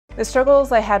The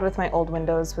struggles I had with my old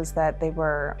windows was that they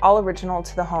were all original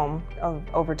to the home, of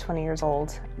over 20 years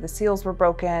old. The seals were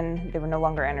broken, they were no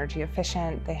longer energy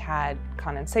efficient, they had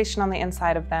condensation on the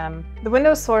inside of them. The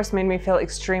window source made me feel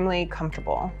extremely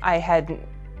comfortable. I had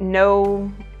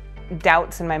no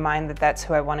doubts in my mind that that's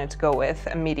who I wanted to go with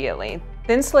immediately.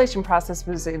 The installation process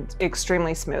was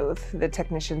extremely smooth. The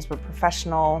technicians were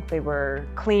professional, they were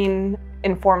clean,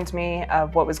 informed me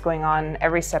of what was going on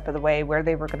every step of the way, where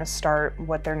they were going to start,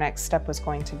 what their next step was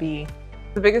going to be.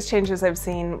 The biggest changes I've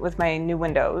seen with my new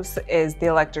windows is the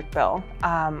electric bill.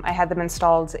 I had them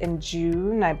installed in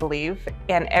June, I believe,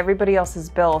 and everybody else's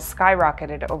bill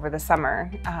skyrocketed over the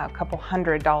summer, a couple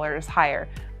 $100 higher.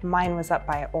 Mine was up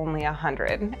by only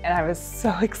 $100, and I was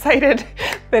so excited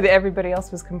that everybody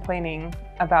else was complaining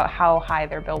about how high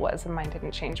their bill was, and mine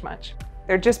didn't change much.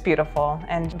 They're just beautiful,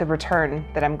 and the return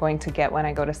that I'm going to get when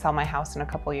I go to sell my house in a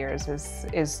couple years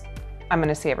is I'm going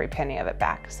to see every penny of it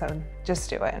back, so just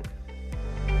do it.